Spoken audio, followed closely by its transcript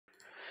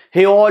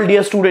Hey all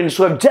dear students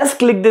who have just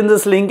clicked in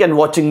this link and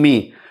watching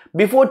me.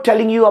 Before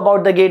telling you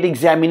about the GATE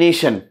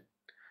examination,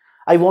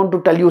 I want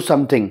to tell you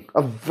something,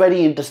 a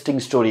very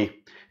interesting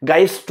story.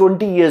 Guys,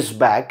 20 years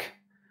back,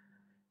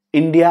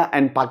 India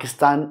and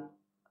Pakistan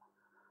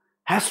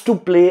has to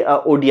play a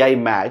ODI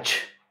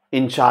match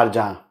in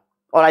Sharjah,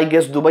 or I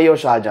guess Dubai or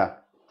Sharjah.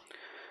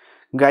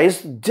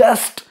 Guys,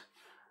 just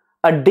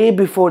a day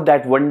before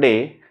that, one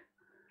day,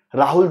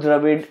 Rahul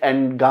Dravid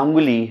and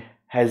Ganguly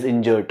has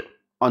injured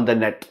on the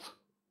net.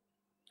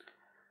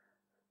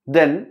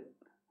 Then,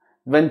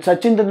 when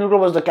Sachin Tendulkar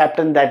was the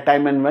captain that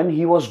time, and when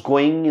he was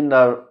going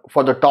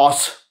for the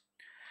toss,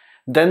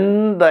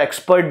 then the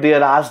expert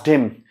there asked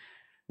him,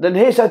 then,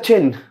 hey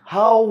Sachin,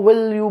 how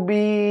will you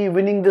be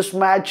winning this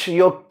match?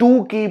 Your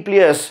two key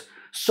players,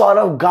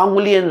 Sourav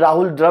Ganguly and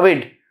Rahul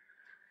Dravid,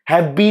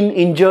 have been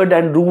injured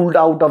and ruled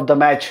out of the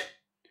match.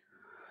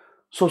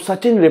 So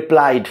Sachin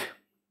replied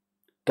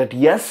that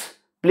yes,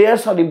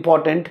 players are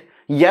important,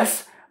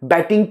 yes,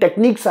 batting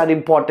techniques are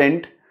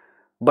important,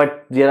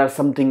 but there is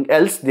something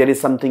else,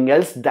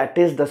 that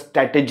is the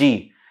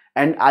strategy.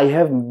 And I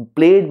have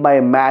played my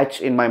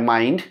match in my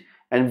mind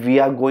and we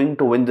are going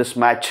to win this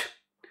match.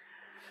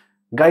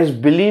 Guys,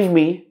 believe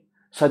me,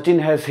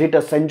 Sachin has hit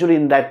a century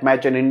in that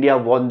match and India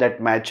won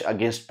that match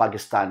against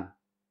Pakistan.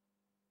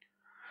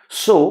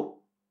 So,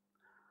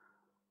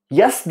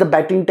 yes, the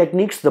batting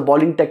techniques, the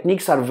bowling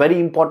techniques are very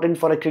important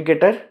for a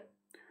cricketer.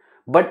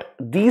 But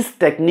these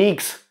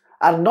techniques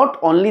are not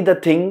only the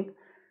thing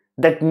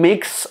that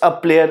makes a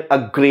player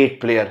a great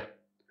player.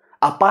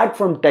 Apart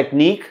from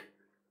technique,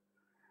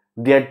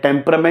 their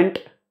temperament,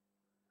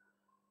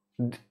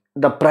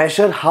 the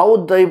pressure, how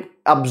they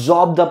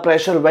absorb the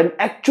pressure when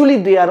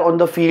actually they are on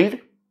the field,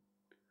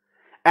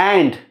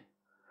 and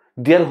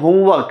their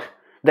homework,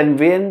 then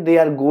when they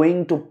are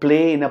going to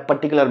play in a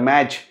particular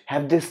match,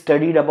 have they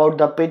studied about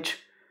the pitch?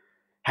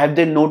 Have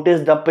they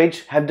noticed the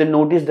pitch? Have they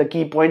noticed the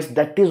key points?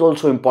 That is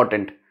also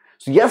important.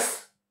 So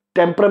yes,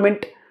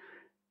 temperament,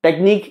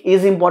 technique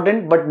is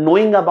important, but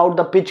knowing about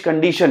the pitch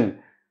condition,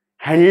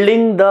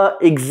 handling the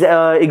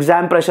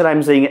exam pressure,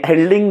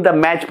 handling the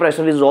match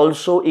pressure is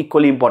also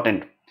equally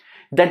important.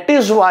 That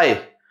is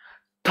why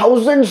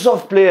thousands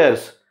of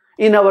players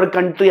in our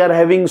country are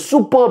having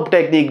superb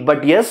technique,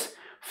 but yes,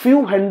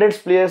 few hundreds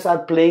players are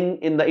playing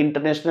in the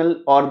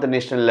international or the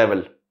national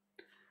level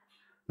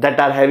that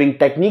are having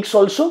techniques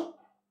also,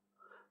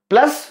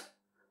 plus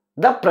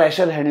the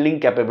pressure handling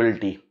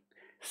capability.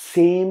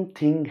 Same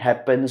thing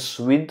happens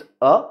with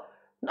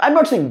I'm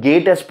not saying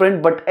GATE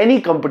aspirant, but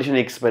any competition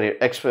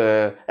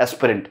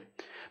aspirant,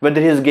 whether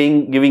he is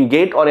giving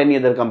GATE or any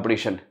other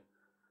competition.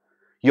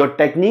 Your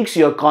techniques,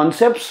 your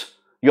concepts,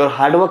 your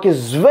hard work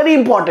is very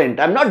important.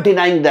 I'm not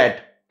denying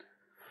that.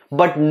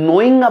 But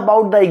knowing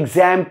about the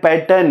exam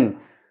pattern,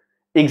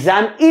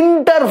 exam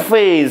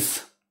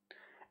interface,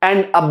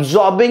 and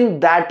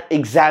absorbing that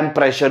exam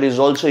pressure is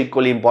also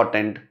equally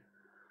important.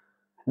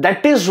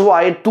 That is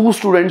why two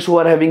students who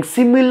are having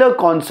similar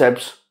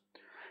concepts,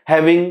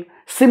 having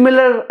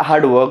similar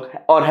hard work,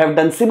 or have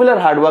done similar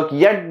hard work,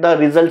 yet the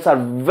results are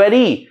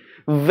very,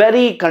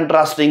 very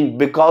contrasting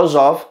because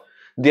of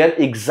their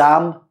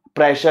exam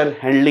pressure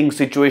handling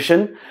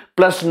situation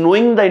plus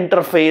knowing the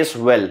interface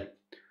well.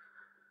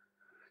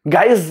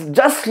 Guys,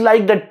 just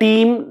like the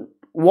team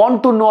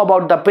want to know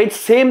about the pitch,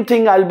 same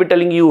thing I'll be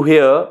telling you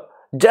here.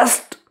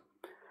 Just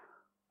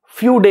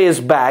few days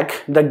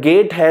back, the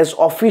GATE has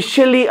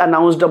officially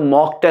announced a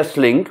mock test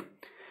link,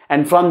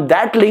 and from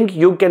that link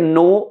you can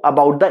know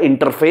about the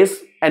interface.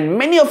 And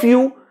many of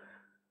you,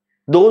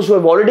 those who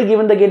have already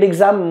given the GATE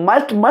exam,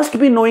 must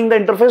be knowing the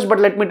interface, but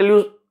let me tell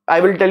you, I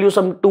will tell you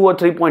some 2 or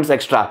 3 points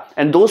extra.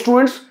 And those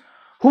students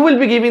who will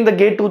be giving the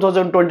GATE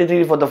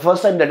 2023 for the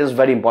first time, that is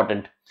very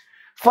important.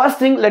 First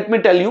thing, let me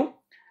tell you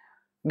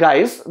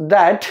guys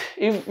that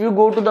if you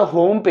go to the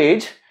home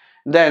page,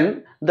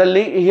 then the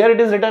link here,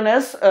 it is written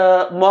as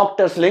mock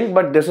test link,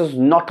 but this is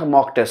not a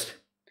mock test.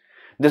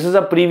 This is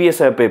a previous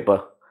year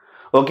paper.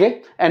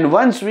 Okay, and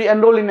once we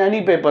enroll in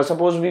any paper,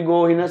 suppose we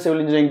go in a civil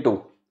engineering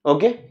 2,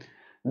 okay,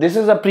 this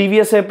is a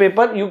previous year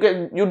paper.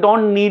 You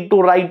don't need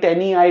to write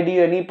any ID,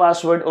 any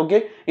password.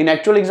 Okay, in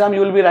actual exam you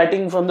will be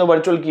writing from the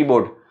virtual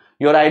keyboard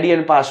your ID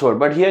and password,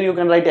 but here you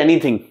can write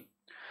anything.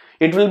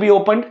 It will be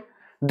opened.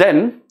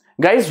 Then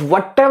guys,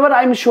 whatever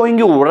I'm showing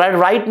you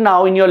right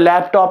now in your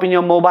laptop, in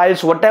your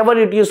mobiles, whatever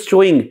it is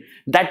showing,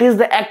 that is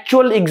the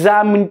actual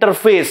exam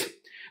interface.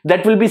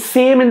 That will be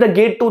same in the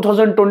GATE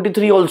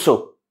 2023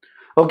 also.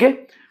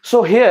 Okay,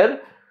 so here,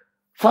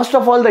 first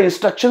of all, the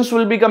instructions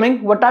will be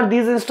coming. What are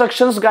these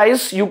instructions,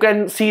 guys? You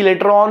can see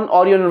later on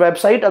or your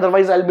website.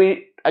 Otherwise, I'll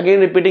be again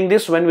repeating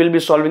this when we'll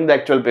be solving the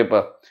actual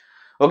paper.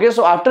 Okay,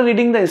 so after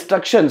reading the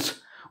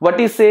instructions, what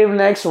is saved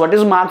next, what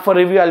is marked for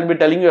review, I'll be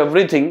telling you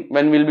everything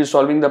when we'll be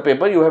solving the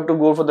paper. You have to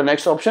go for the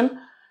next option,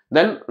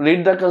 then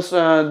read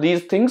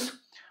these things.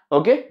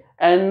 Okay,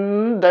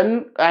 and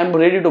then I'm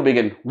ready to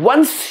begin.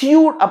 Once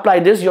you apply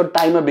this, your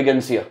timer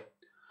begins here.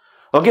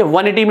 Okay,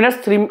 180 minutes,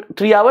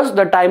 3 hours,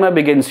 the timer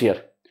begins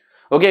here.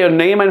 Okay, your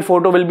name and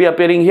photo will be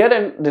appearing here,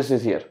 and this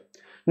is here.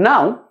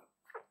 Now,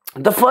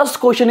 The first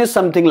question is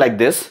something like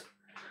this.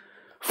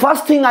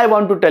 First thing I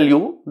want to tell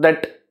you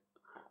that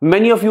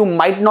many of you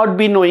might not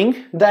be knowing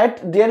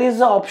that there is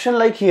an option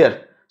like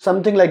here,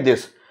 something like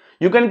this.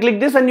 You can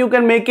click this and you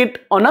can make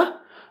it on a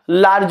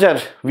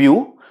larger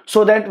view,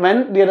 so that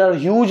when there are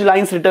huge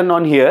lines written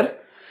on here,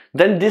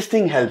 then this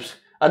thing helps.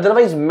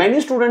 Otherwise,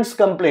 many students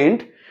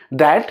complained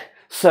that,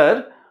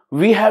 sir,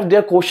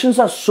 their questions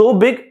are so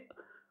big,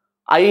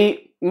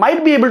 I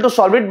might be able to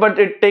solve it, but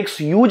it takes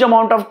huge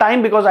amount of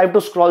time because I have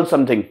to scroll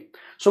something.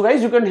 So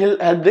guys, you can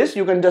help this.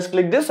 You can just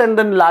click this and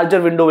then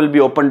larger window will be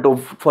open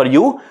for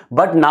you.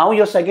 But now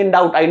your second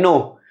doubt, I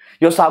know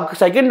your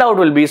second doubt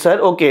will be, sir,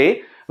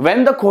 okay,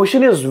 when the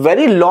question is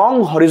very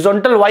long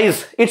horizontal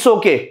wise, it's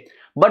okay.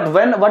 But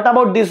what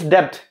about this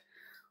depth?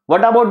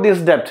 What about this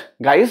depth?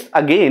 Guys,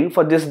 again,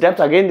 for this depth,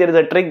 again, there is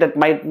a trick that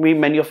might be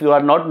many of you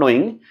are not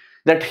knowing,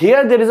 that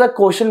here there is a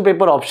question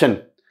paper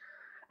option.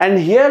 And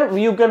here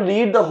you can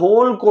read the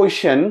whole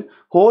question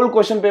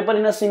paper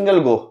in a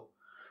single go.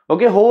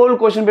 Okay, whole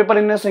question paper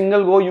in a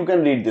single go, you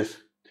can read this.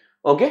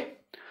 Okay,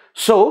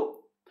 so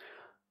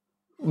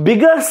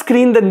bigger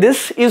screen than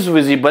this is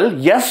visible.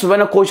 Yes,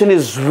 when a question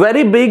is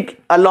very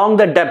big along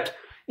the depth,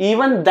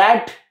 even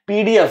that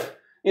PDF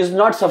is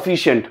not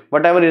sufficient,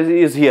 whatever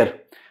is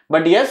here.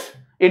 But yes,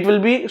 it will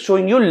be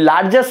showing you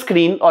larger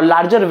screen or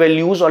larger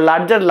values or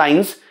larger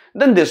lines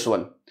than this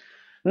one.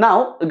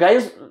 Now,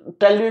 guys,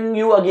 telling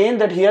you again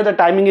that here the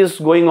timing is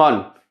going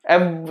on.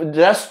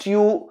 Just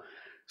you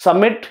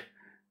submit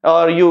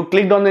or you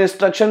clicked on the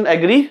instruction,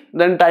 agree,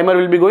 then timer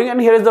will be going,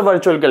 and here is the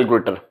virtual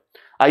calculator.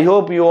 I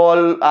hope you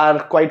all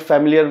are quite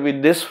familiar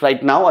with this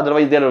right now.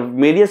 Otherwise, there are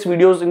various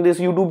videos in this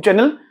YouTube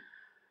channel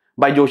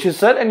by BYJU'S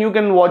Sir, and you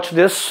can watch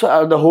this,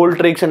 the whole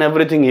tricks and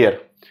everything here.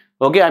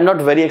 Okay, I'm not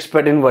very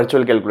expert in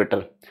virtual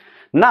calculator.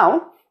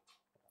 Now,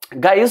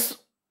 guys,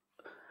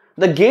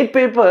 the GATE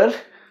paper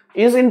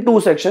is in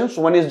two sections.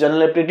 One is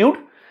general aptitude,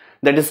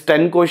 that is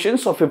 10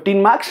 questions of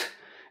 15 marks,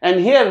 and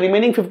here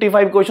remaining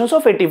 55 questions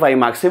of 85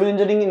 marks. Civil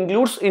engineering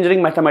includes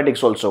engineering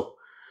mathematics also,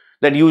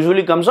 that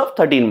usually comes of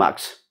 13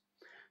 marks.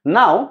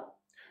 Now,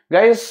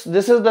 guys,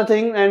 this is the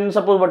thing, and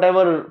suppose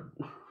whatever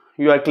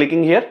you are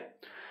clicking here.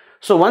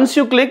 So once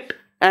you clicked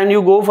and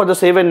you go for the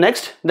save and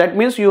next, that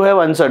means you have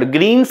answered.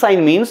 Green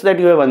sign means that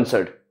you have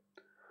answered.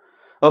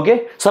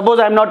 Okay, suppose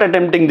I am not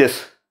attempting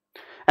this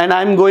and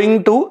I am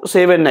going to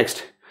save and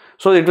next.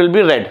 So it will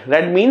be red.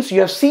 Red means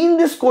you have seen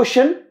this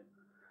question,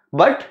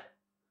 but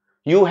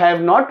you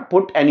have not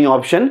put any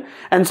option.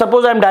 And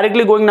suppose I am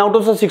directly going now to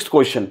the sixth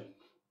question.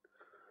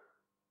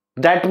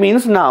 That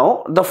means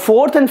now the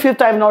fourth and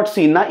fifth I have not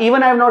seen. Now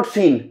even I have not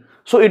seen.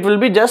 So it will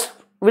be just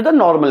with a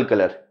normal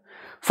color.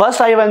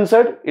 First I have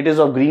answered, it is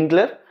of green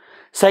color.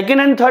 Second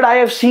and third I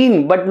have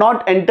seen but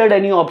not entered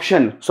any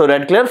option. So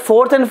red color.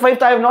 Fourth and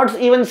fifth I have not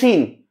even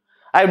seen.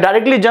 I have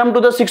directly jumped to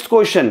the sixth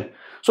question.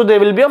 So they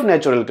will be of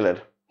natural color.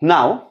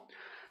 Now,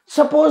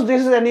 suppose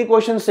this is any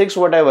question 6,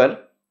 whatever.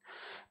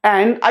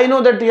 And I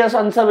know that yes,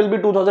 answer will be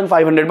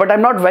 2500. But I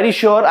am not very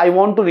sure. I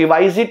want to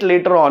revise it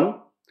later on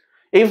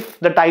if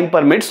the time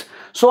permits.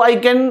 So I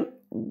can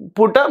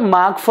put a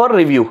mark for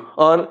review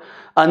or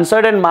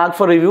answered and mark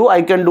for review.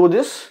 I can do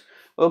this.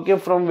 Okay,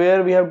 from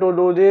where we have to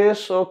do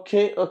this?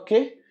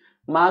 Okay.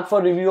 Mark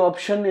for review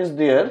option is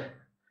there.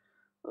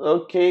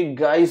 Okay,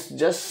 guys,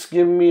 just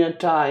give me a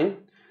time.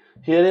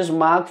 Here is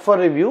mark for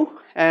review,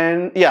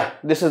 and yeah,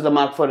 this is the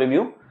mark for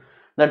review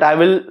that I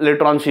will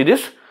later on see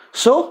this.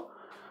 So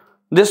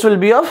this will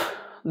be of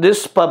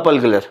this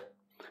purple color.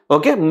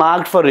 Okay,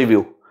 marked for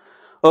review.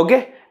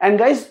 Okay, and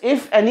guys,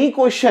 if any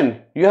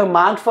question you have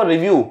marked for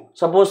review,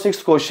 suppose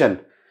 6th question,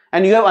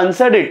 and you have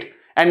answered it,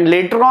 and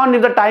later on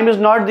if the time is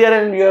not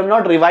there and you have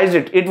not revised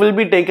it, it will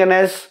be taken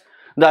as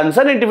the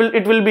answer.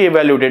 It will be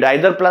evaluated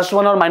either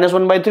 +1 or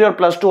 -1/3 or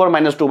 +2 or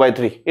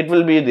 -2/3. It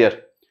will be there.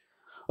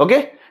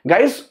 Okay,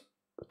 guys,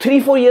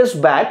 3-4 years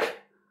back,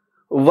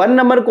 1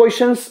 number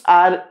questions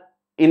are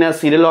in a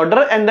serial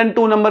order and then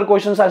 2 number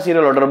questions are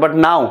serial order. But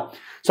now,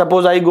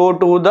 suppose I go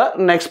to the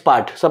next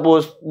part,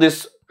 suppose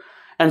this,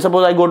 and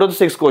suppose I go to the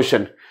 6th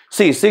question.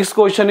 See, 6th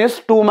question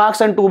is 2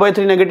 marks and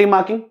 2/3 negative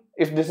marking.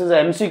 If this is a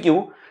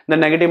MCQ, the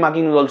negative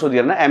marking is also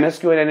there. Na?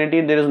 MSQ and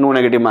NAT, there is no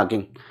negative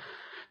marking.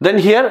 Then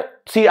here,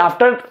 see,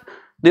 after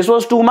this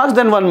was 2 marks,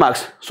 then 1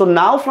 marks. So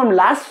now from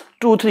last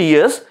 2-3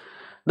 years,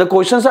 the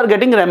questions are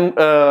getting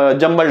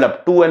jumbled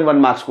up, 2 and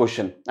 1 marks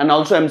question, and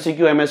also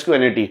MCQ, MSQ,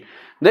 NAT.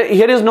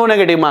 Here is no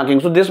negative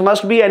marking. So this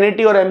must be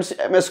NAT or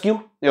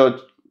MSQ.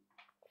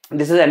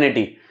 This is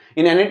NAT.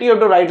 In NAT, you have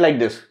to write like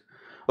this.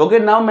 Okay,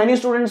 now many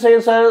students say,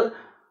 sir,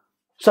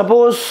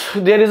 suppose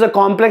there is a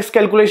complex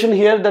calculation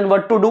here, then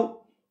what to do?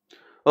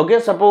 Okay,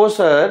 suppose,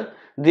 sir,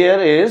 there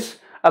is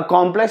a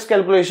complex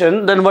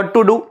calculation, then what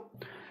to do?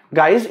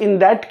 Guys, in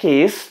that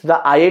case,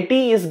 the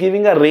IIT is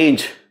giving a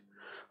range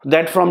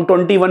that from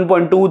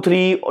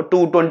 21.23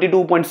 to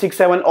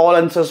 22.67, all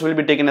answers will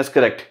be taken as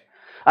correct.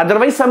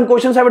 Otherwise, some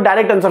questions have a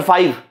direct answer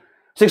 5,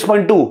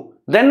 6.2.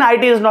 Then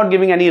IIT is not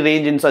giving any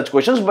range in such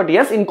questions. But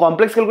yes, in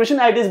complex calculation,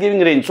 IIT is giving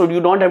range. So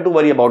you don't have to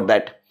worry about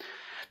that.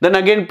 Then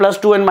again,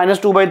 +2 and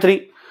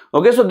 -2/3.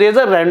 Okay, so there's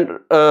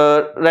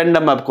a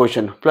random up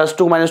question,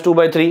 +2 - 2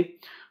 by 3.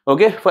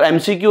 Okay, for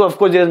MCQ, of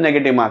course, there is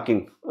negative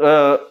marking.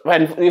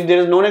 And if there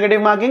is no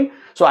negative marking,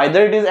 so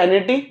either it is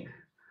NAT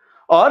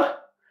or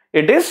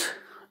it is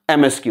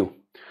MSQ.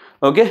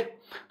 Okay,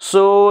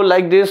 so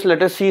like this,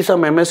 let us see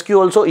some MSQ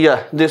also.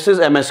 Yeah, this is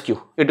MSQ.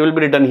 It will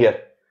be written here.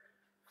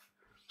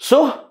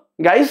 So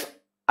guys,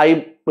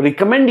 I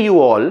recommend you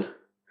all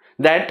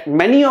that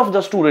many of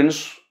the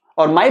students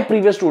or my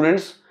previous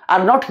students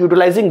are not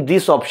utilizing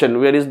this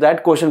option. Where is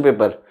that question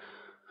paper?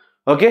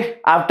 Okay,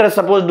 after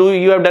suppose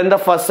you have done the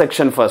first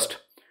section first,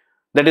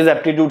 that is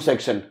aptitude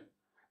section,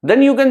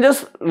 then you can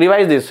just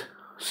revise this,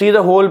 see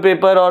the whole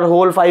paper or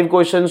whole 5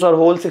 questions or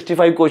whole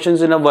 65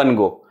 questions in a one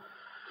go.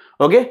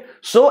 Okay,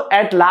 so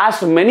at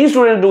last many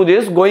students do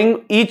this,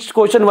 going each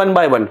question one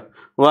by one,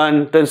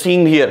 then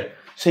seeing here,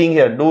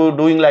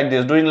 doing like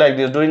this, doing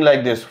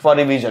like this for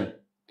revision.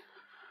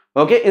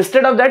 Okay,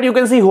 instead of that you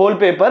can see whole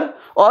paper,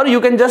 or you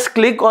can just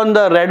click on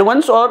the red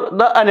ones or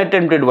the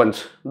unattempted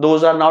ones.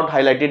 Those are not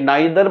highlighted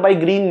neither by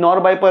green nor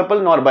by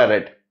purple nor by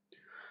red.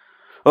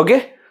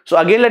 Okay, so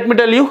again let me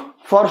tell you,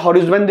 for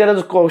horizontal, when there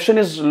is a question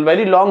is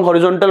very long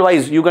horizontal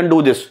wise, you can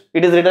do this.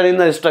 It is written in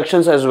the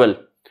instructions as well.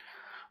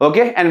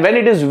 Okay, and when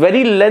it is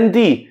very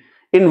lengthy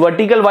in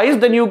vertical wise,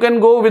 then you can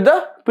go with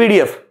the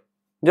PDF,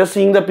 just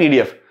seeing the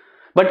PDF.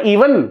 But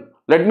even,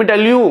 let me tell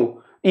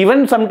you,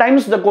 even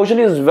sometimes the question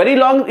is very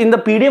long in the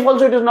PDF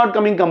also, it is not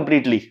coming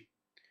completely.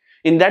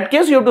 In that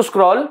case you have to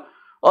scroll,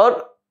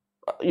 or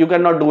you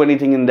cannot do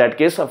anything in that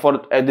case.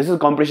 For this is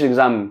competition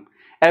exam,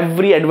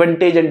 every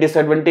advantage and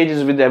disadvantage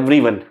is with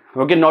everyone.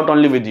 Okay, not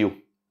only with you.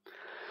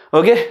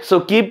 Okay,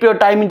 so keep your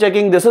time in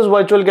checking. This is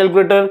virtual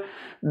calculator.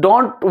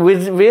 Don't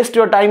waste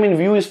your time in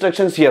view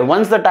instructions here.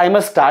 Once the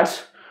timer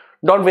starts,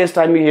 don't waste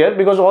time here,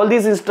 because all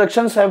these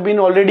instructions have been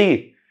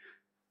already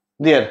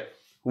there.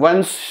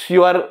 Once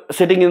you are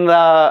sitting in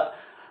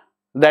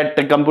that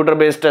computer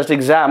based test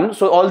exam,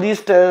 so all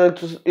these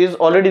tests is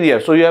already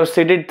there. So you have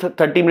set it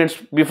 30 minutes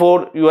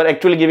before you are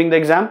actually giving the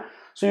exam,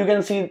 so you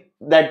can see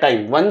that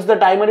time. Once the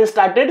timer is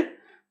started,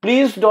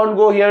 please don't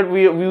go here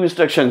view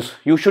instructions.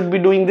 You should be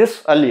doing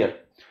this earlier.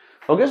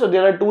 Okay, so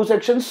there are 2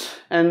 sections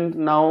and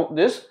now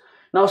this.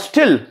 Now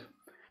still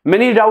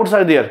many doubts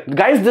are there.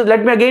 Guys,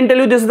 let me again tell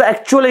you, this is the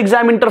actual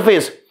exam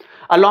interface.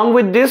 Along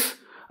with this,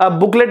 a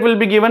booklet will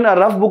be given, a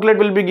rough booklet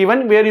will be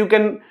given where you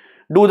can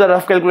do the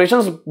rough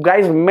calculations.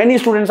 Guys, many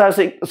students are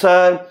saying,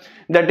 sir,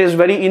 that is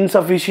very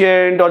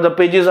insufficient, or the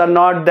pages are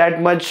not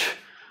that much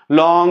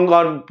long,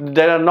 or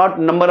there are not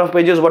number of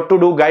pages. What to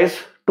do, guys?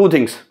 2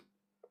 things.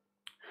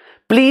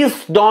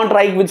 Please don't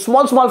write with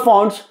small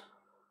fonts,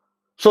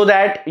 so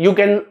that you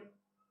can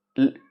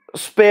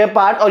spare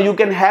part or you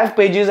can have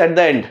pages at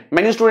the end.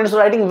 Many students are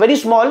writing very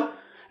small,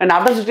 and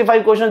after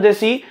 65 questions they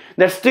see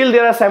that still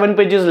there are 7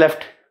 pages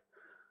left.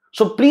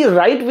 So please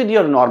write with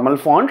your normal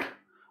font.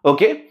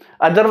 Okay,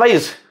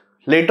 otherwise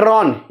later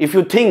on if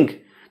you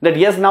think that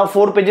yes, now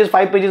 4 pages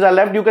 5 pages are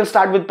left, you can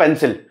start with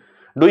pencil,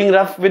 doing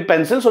rough with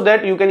pencil, so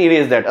that you can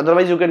erase that.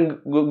 Otherwise you can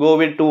go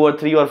with 2 or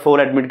 3 or 4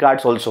 admit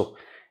cards also.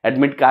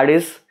 Admit card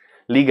is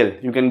legal,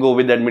 you can go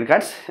with admit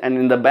cards, and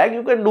in the back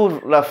you can do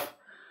rough.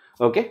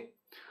 Okay,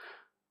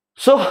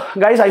 so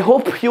guys, I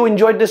hope you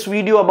enjoyed this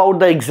video about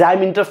the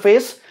exam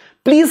interface.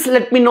 Please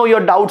let me know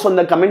your doubts on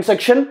the comment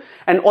section,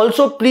 and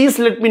also please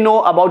let me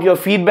know about your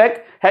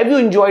feedback. Have you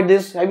enjoyed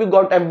this? Have you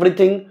got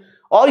everything,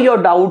 or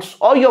your doubts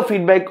or your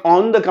feedback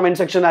on the comment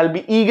section? I'll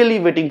be eagerly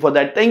waiting for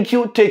that. Thank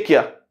you. Take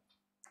care.